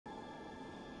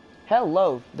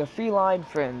Hello, the feline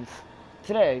friends.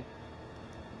 Today,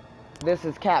 this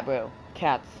is Catbro,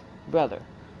 Cat's brother.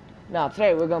 Now,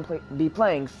 today we're going to be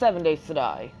playing 7 Days to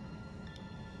Die.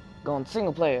 Going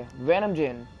single player, Random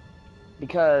Gen.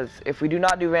 Because if we do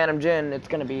not do Random Gen, it's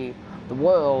going to be the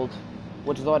world,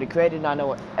 which is already created, and I know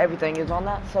what everything is on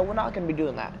that, so we're not going to be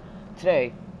doing that.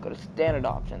 Today, go to standard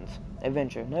options,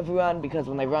 adventure. Never run, because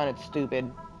when they run, it's stupid.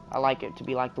 I like it to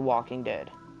be like The Walking Dead,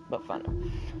 but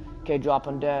fun. Okay, drop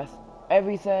on death.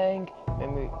 Everything,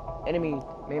 enemy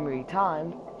memory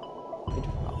time,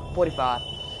 45.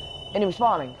 Enemy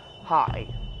spawning, high.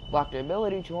 Block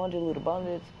durability, 200, loot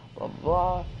abundance, blah blah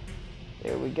blah.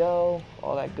 There we go.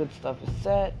 All that good stuff is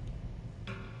set.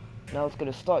 Now let's go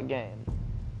to start game.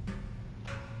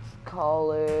 Let's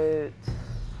call it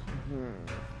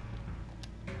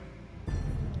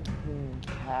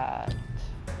cat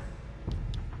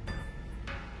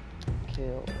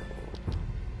kill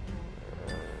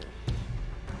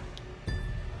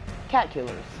cat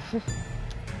killers.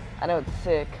 I know it's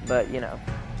sick, but you know,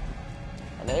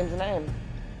 a name's a name.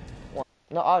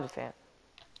 No, I'll just say it.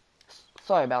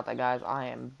 Sorry about that, guys. I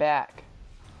am back.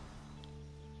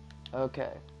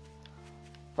 Okay.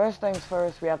 First things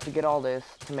first, we have to get all this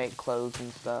to make clothes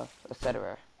and stuff,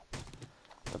 etc.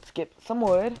 Let's get some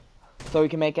wood so we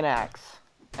can make an axe.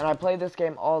 And I play this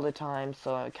game all the time,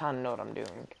 so I kind of know what I'm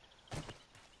doing.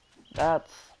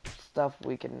 That's stuff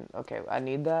we can... Okay, I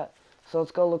need that. So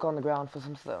let's go look on the ground for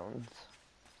some stones.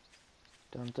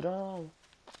 Dun dun dun.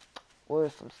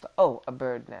 Where's some stuff? Oh, a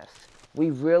bird nest. We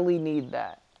really need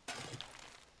that.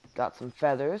 Got some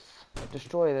feathers.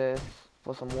 Destroy this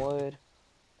for some wood.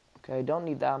 Okay, don't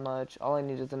need that much. All I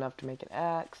need is enough to make an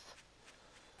axe.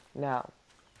 Now,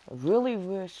 I really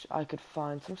wish I could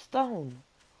find some stone.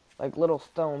 Like little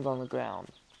stones on the ground.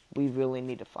 We really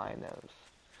need to find those.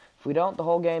 If we don't, the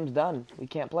whole game's done. We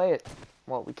can't play it.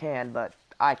 Well, we can, but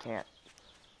I can't.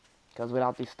 Because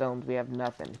without these stones, we have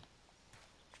nothing.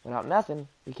 Without nothing,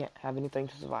 we can't have anything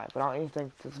to survive. Without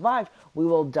anything to survive, we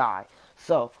will die.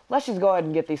 So, let's just go ahead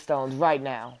and get these stones right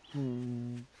now.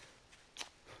 Okay,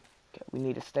 we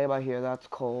need to stay by here. That's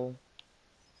coal.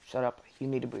 Shut up. You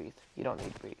need to breathe. You don't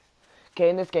need to breathe. Okay,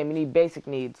 in this game, you need basic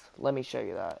needs. Let me show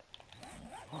you that.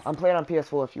 I'm playing on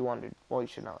PS4 if you wondered. Well, you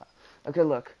should know that. Okay,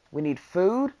 look. We need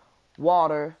food,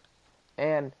 water,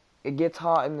 and it gets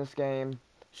hot in this game.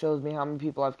 Shows me how many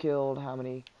people I've killed, how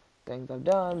many things I've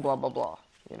done, blah, blah, blah.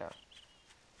 You know.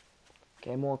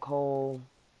 Okay, more coal.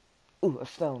 Ooh, a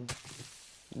stone.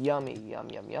 Yummy, yum,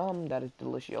 yum, yum. That is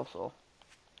delicioso.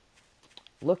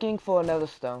 Looking for another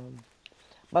stone.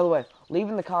 By the way, leave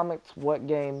in the comments what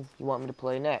game you want me to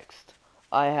play next.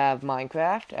 I have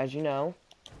Minecraft, as you know.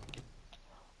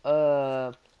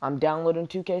 I'm downloading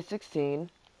 2K16.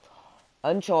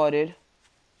 Uncharted.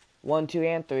 1, 2,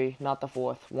 and 3. Not the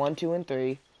 4th. 1, 2, and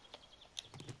 3.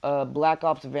 Black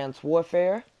Ops Advanced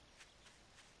Warfare.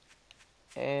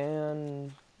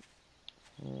 And...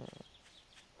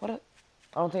 I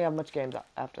don't think I have much games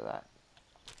after that.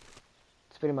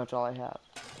 That's pretty much all I have.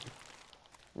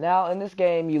 Now, in this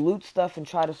game, you loot stuff and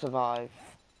try to survive.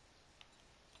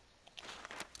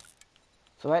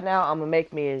 So right now, I'm going to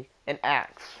make me an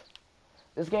axe.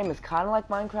 This game is kind of like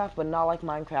Minecraft, but not like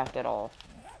Minecraft at all.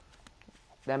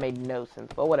 That made no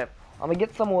sense, but whatever. I'm going to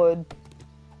get some wood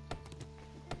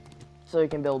so you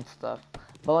can build stuff.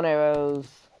 Bow and arrows.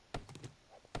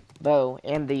 Bow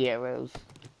and the arrows.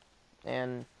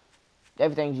 And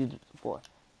everything's used for.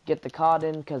 Get the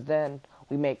cotton, because then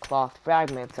we make cloth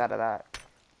fragments out of that.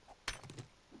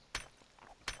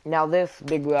 Now this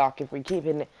big rock, if we keep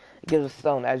hitting it, it gives us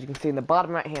stone. As you can see in the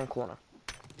bottom right hand corner.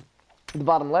 The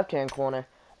bottom left hand corner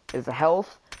is the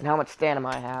health and how much stamina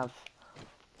I have.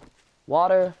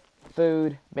 Water,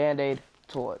 food, band-aid,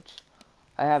 torch.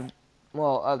 I have,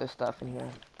 well, other stuff in here.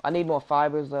 I need more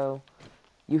fibers though.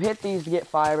 You hit these to get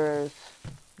fibers.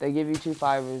 They give you 2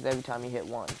 fibers every time you hit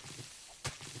 1.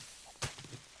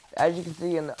 As you can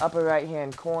see in the upper right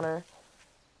hand corner,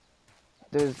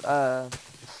 there's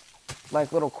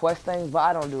like little quest things, but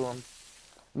I don't do them.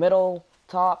 Middle,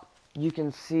 top, you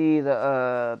can see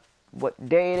the what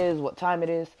day it is, what time it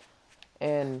is,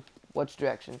 and which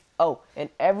direction. Oh, and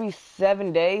every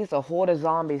 7 days, a horde of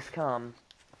zombies come.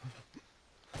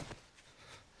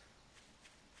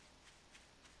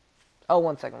 Oh,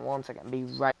 one second, be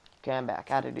right. Okay, I'm back.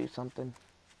 I had to do something.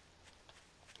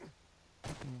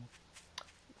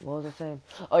 What was I saying?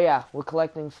 Oh yeah, we're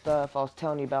collecting stuff I was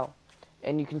telling you about.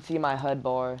 And you can see my HUD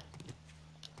bar.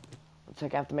 It's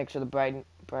like I have to make sure the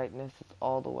brightness is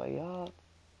all the way up.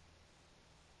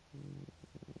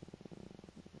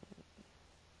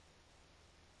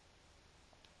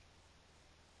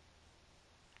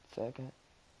 Second.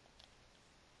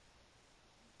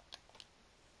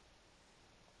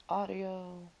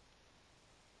 audio.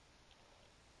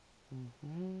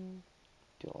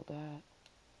 Do all that.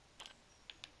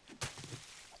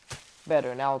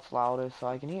 Better, now it's louder so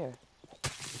I can hear.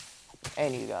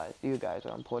 And you guys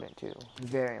are important too.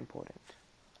 Very important.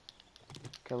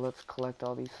 Okay, let's collect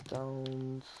all these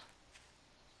stones.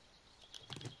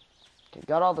 Okay,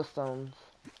 got all the stones.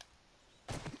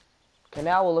 Okay,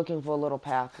 now we're looking for a little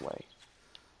pathway.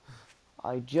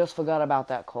 I just forgot about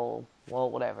that coal. Well,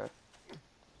 whatever.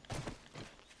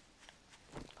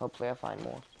 Hopefully I find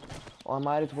more. Or I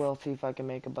might as well see if I can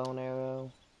make a bow and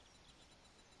arrow.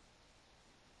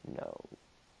 No.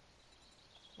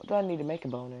 What do I need to make a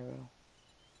bow and arrow?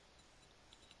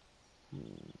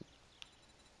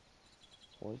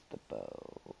 Where's the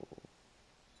bow?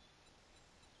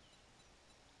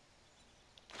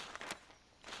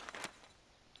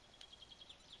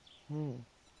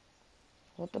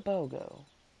 Where'd the bow go?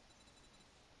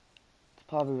 It's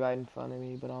probably right in front of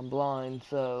me, but I'm blind,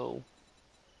 so...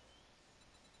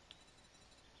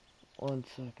 1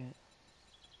 second.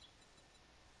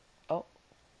 Oh.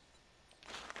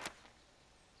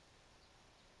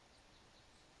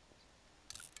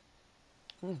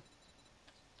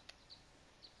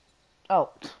 Oh,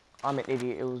 I'm an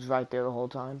idiot. It was right there the whole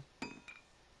time.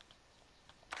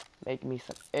 Make me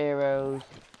some arrows.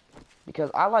 Because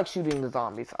I like shooting the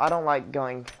zombies. I don't like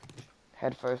going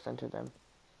headfirst into them.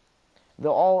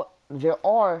 There are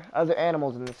other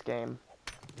animals in this game.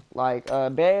 Like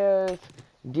bears,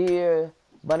 deer,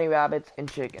 bunny rabbits,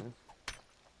 and chicken.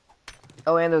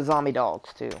 Oh, and there's zombie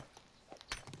dogs too.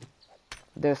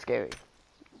 They're scary.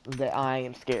 I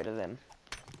am scared of them.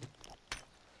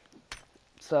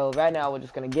 So right now we're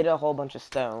just gonna get a whole bunch of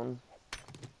stone.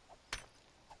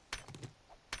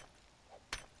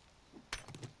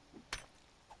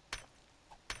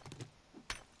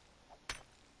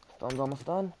 Stone's almost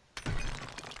done.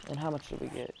 And how much did we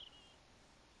get?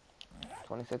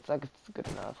 26 seconds is good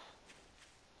enough.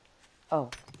 Oh,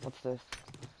 what's this?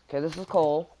 Okay, this is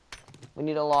coal. We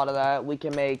need a lot of that. We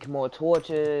can make more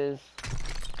torches,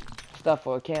 stuff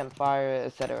for a campfire,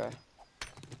 etc.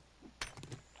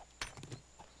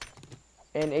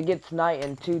 And it gets night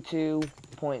in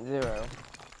 22.0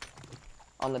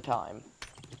 on the time.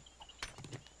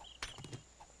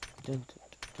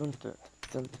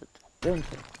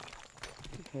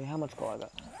 Okay, how much coal I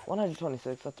got?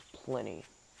 126, that's plenty.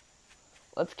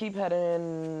 Let's keep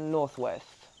heading northwest.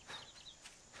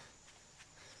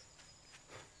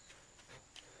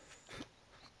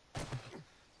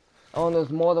 Oh, and there's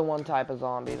more than one type of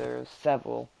zombie. There's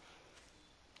several.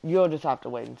 You'll just have to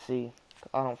wait and see.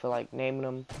 I don't feel like naming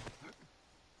them.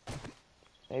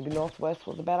 Maybe northwest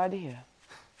was a bad idea.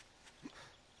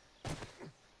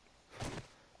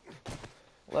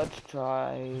 Let's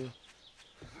try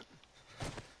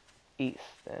east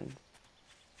then.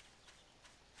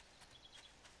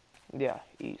 Yeah,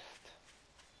 east.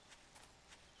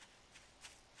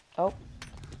 Oh,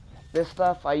 this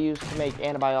stuff I use to make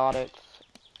antibiotics.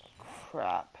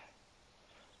 Crap.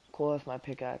 Of course my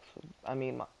pickaxe would,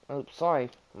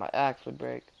 my axe would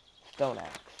break. Stone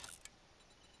axe.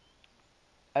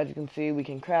 As you can see, we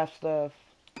can craft stuff.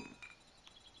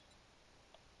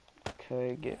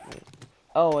 Okay, get me.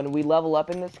 Oh, and we level up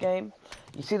in this game.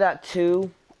 You see that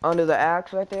 2 under the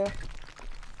axe right there?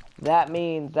 That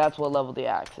means that's what level the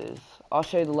axe is. I'll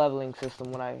show you the leveling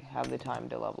system when I have the time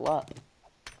to level up.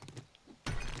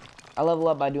 I level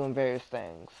up by doing various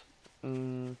things.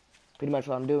 Pretty much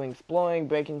what I'm doing, exploring,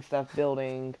 breaking stuff,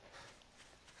 building,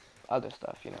 other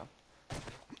stuff, you know.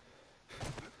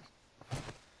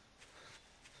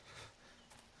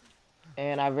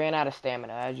 And I ran out of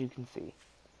stamina, as you can see.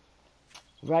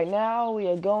 Right now, we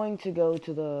are going to go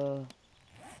to the...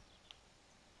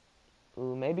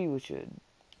 Ooh, maybe we should...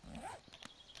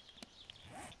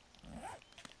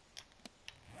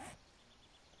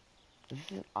 Is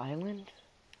this an island?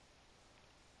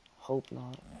 Hope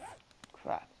not.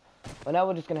 Crap. But now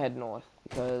we're just gonna head north,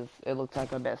 because it looks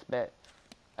like our best bet.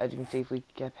 As you can see, if we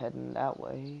kept heading that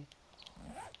way...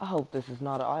 I hope this is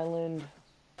not an island.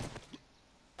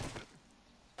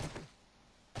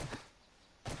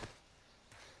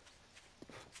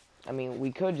 I mean,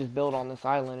 we could just build on this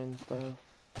island and stuff.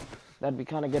 That'd be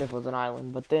kind of good if it was an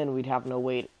island, but then we'd have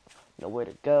nowhere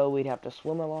to go. We'd have to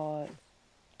swim a lot.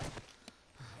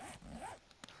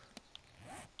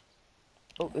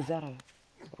 Oh, is that a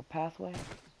little pathway?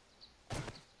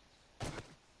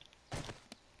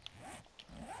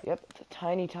 Yep, it's a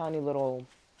tiny, tiny little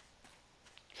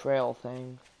trail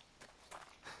thing.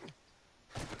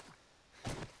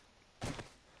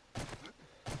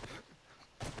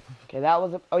 Okay, that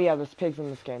was a... Oh yeah, there's pigs in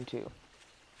this game too.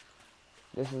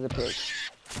 This is a pig.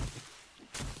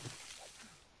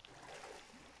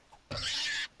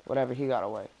 Whatever, he got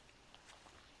away.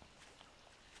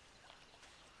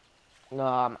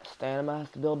 Nah, my stamina has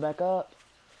to build back up.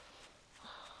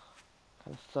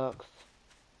 Kinda sucks.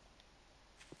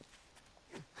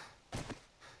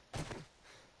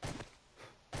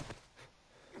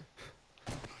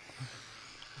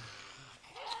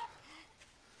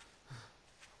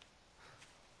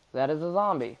 That is a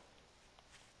zombie.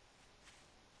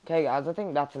 Okay, guys, I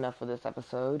think that's enough for this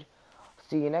episode.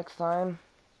 See you next time.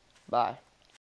 Bye.